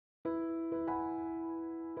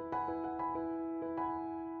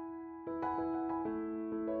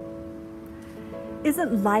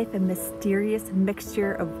Isn't life a mysterious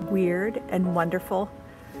mixture of weird and wonderful?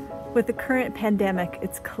 With the current pandemic,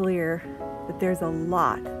 it's clear that there's a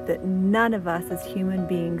lot that none of us as human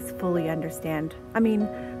beings fully understand. I mean,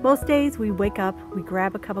 most days we wake up, we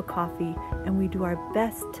grab a cup of coffee, and we do our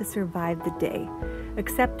best to survive the day,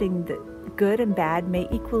 accepting that good and bad may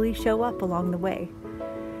equally show up along the way.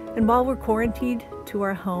 And while we're quarantined to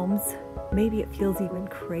our homes, maybe it feels even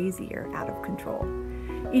crazier out of control.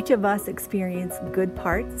 Each of us experience good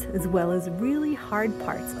parts as well as really hard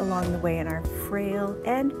parts along the way in our frail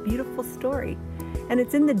and beautiful story. And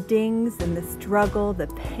it's in the dings and the struggle, the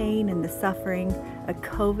pain and the suffering, a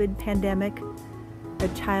COVID pandemic, a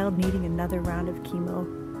child needing another round of chemo,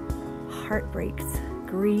 heartbreaks,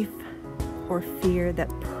 grief, or fear that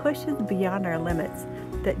pushes beyond our limits,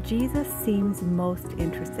 that Jesus seems most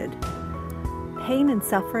interested. Pain and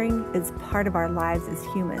suffering is part of our lives as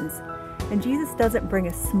humans. And Jesus doesn't bring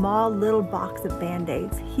a small little box of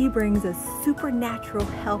Band-Aids. He brings a supernatural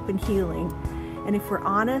help and healing. And if we're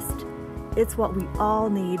honest, it's what we all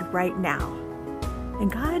need right now. And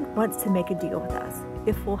God wants to make a deal with us.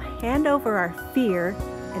 If we'll hand over our fear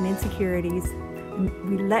and insecurities, and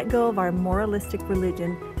we let go of our moralistic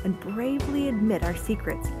religion and bravely admit our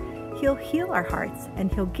secrets, He'll heal our hearts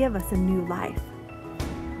and He'll give us a new life.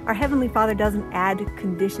 Our Heavenly Father doesn't add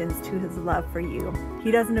conditions to His love for you. He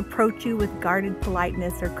doesn't approach you with guarded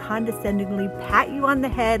politeness or condescendingly pat you on the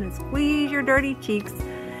head and squeeze your dirty cheeks.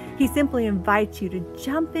 He simply invites you to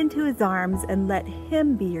jump into His arms and let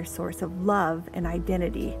Him be your source of love and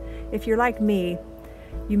identity. If you're like me,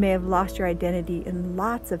 you may have lost your identity in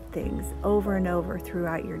lots of things over and over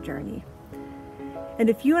throughout your journey. And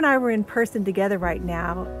if you and I were in person together right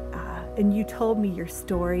now, and you told me your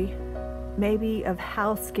story, maybe of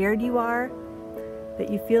how scared you are, that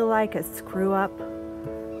you feel like a screw up,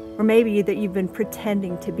 or maybe that you've been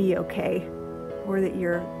pretending to be okay, or that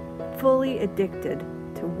you're fully addicted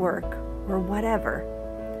to work or whatever,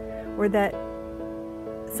 or that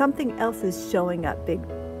something else is showing up big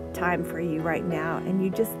time for you right now and you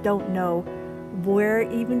just don't know where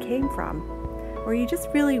it even came from, or you just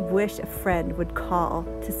really wish a friend would call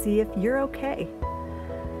to see if you're okay.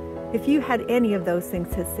 If you had any of those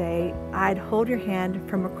things to say, I'd hold your hand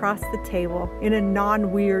from across the table in a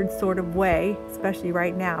non-weird sort of way, especially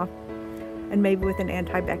right now, and maybe with an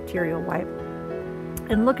antibacterial wipe,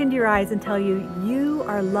 and look into your eyes and tell you, you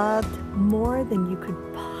are loved more than you could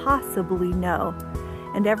possibly know,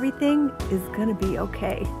 and everything is going to be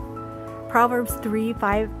okay. Proverbs 3,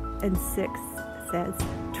 5, and 6 says,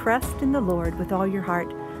 "Trust in the Lord with all your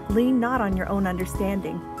heart. Lean not on your own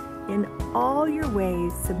understanding. In all your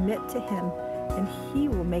ways submit to Him, and He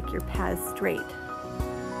will make your paths straight."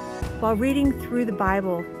 While reading through the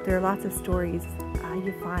Bible, there are lots of stories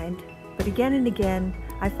you find. But again and again,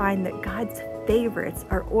 I find that God's favorites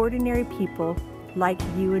are ordinary people like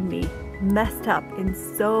you and me, messed up in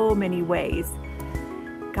so many ways.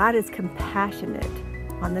 God is compassionate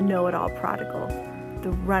on the know-it-all prodigal,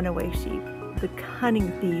 the runaway sheep, the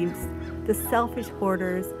cunning thieves, the selfish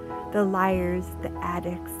hoarders, the liars, the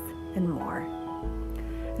addicts, and more.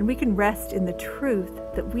 And we can rest in the truth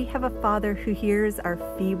that we have a Father who hears our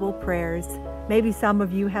feeble prayers. Maybe some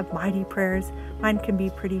of you have mighty prayers. Mine can be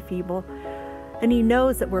pretty feeble. And He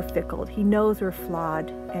knows that we're fickle. He knows we're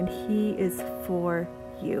flawed, and He is for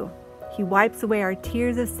you. He wipes away our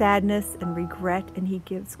tears of sadness and regret, and He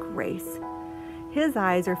gives grace. His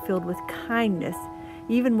eyes are filled with kindness,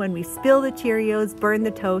 even when we spill the Cheerios, burn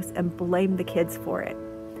the toast, and blame the kids for it.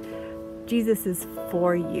 Jesus is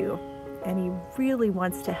for you, and He really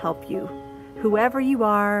wants to help you. Whoever you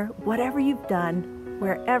are, whatever you've done,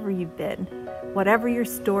 wherever you've been, whatever your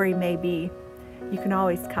story may be, you can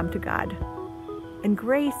always come to God. And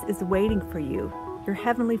grace is waiting for you. Your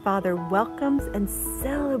Heavenly Father welcomes and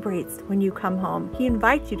celebrates when you come home. He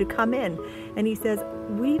invites you to come in, and He says,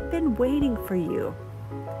 "We've been waiting for you."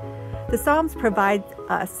 The Psalms provide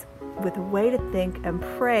us with a way to think and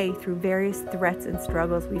pray through various threats and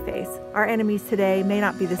struggles we face. Our enemies today may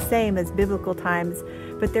not be the same as biblical times,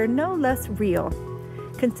 but they're no less real.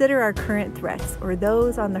 Consider our current threats or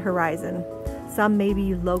those on the horizon. Some may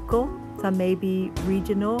be local, some may be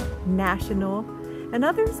regional, national, and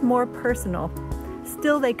others more personal.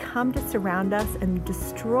 Still, they come to surround us and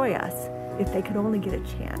destroy us if they could only get a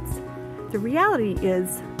chance. The reality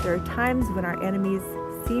is there are times when our enemies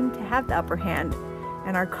seem to have the upper hand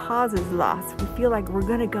and our cause is lost. We feel like we're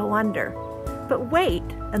going to go under. But wait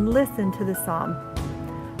and listen to the psalm.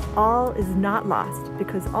 All is not lost,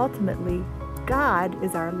 because ultimately God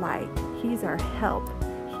is our light. He's our help.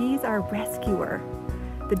 He's our rescuer.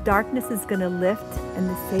 The darkness is going to lift and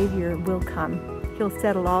the Savior will come. He'll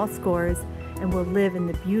settle all scores and will live in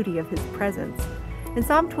the beauty of his presence. In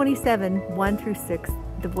Psalm 27,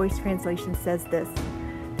 1-6, the Voice translation says this: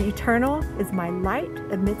 "The Eternal is my light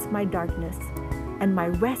amidst my darkness, and my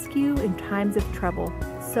rescue in times of trouble.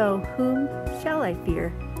 So whom shall I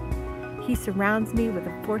fear? He surrounds me with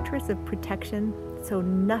a fortress of protection, so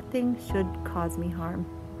nothing should cause me harm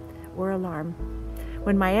or alarm.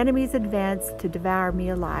 When my enemies advanced to devour me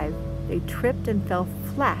alive, they tripped and fell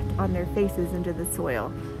flat on their faces into the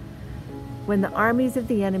soil. When the armies of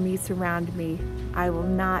the enemy surround me, I will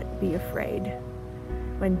not be afraid.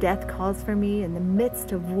 When death calls for me in the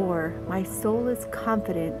midst of war, my soul is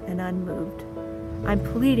confident and unmoved. I'm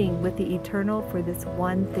pleading with the Eternal for this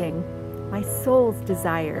one thing, my soul's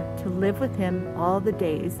desire to live with him all the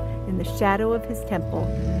days in the shadow of his temple,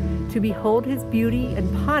 to behold his beauty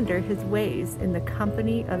and ponder his ways in the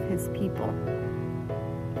company of his people."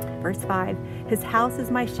 Verse 5, "His house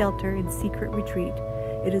is my shelter in secret retreat.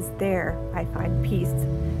 It is there I find peace.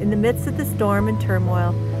 In the midst of the storm and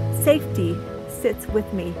turmoil, safety sits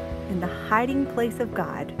with me in the hiding place of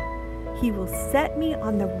God. He will set me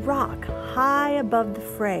on the rock high above the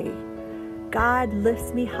fray. God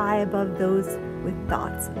lifts me high above those with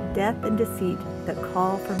thoughts of death and deceit that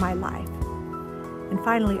call for my life. And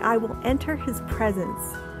finally, I will enter his presence,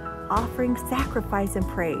 offering sacrifice and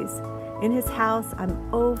praise. In his house, I'm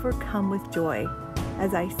overcome with joy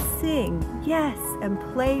as I sing, yes, and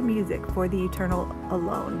play music for the Eternal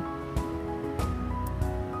alone."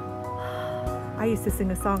 I used to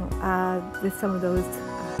sing a song with some of those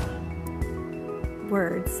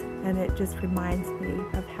words, and it just reminds me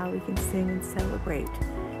of how we can sing and celebrate.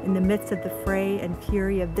 In the midst of the fray and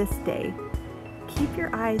fury of this day, keep your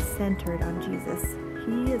eyes centered on Jesus.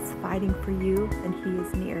 He is fighting for you, and he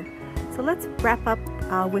is near. So let's wrap up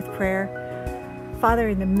with prayer. Father,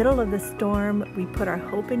 in the middle of the storm, we put our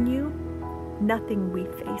hope in you. Nothing we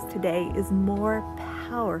face today is more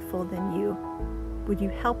powerful than you. Would you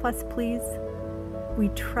help us, please? We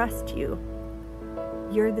trust you.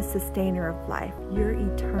 You're the sustainer of life. You're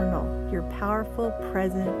eternal. You're powerful,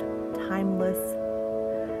 present, timeless.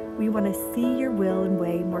 We want to see your will and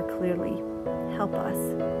way more clearly. Help us.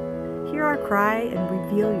 Hear our cry and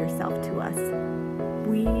reveal yourself to us.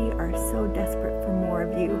 We are so desperate for more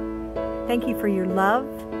of you. Thank you for your love,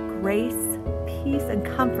 grace, peace, and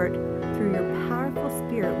comfort through your powerful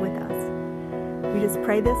Spirit with us. We just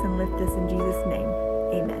pray this and lift this in Jesus' name.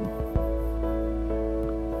 Amen.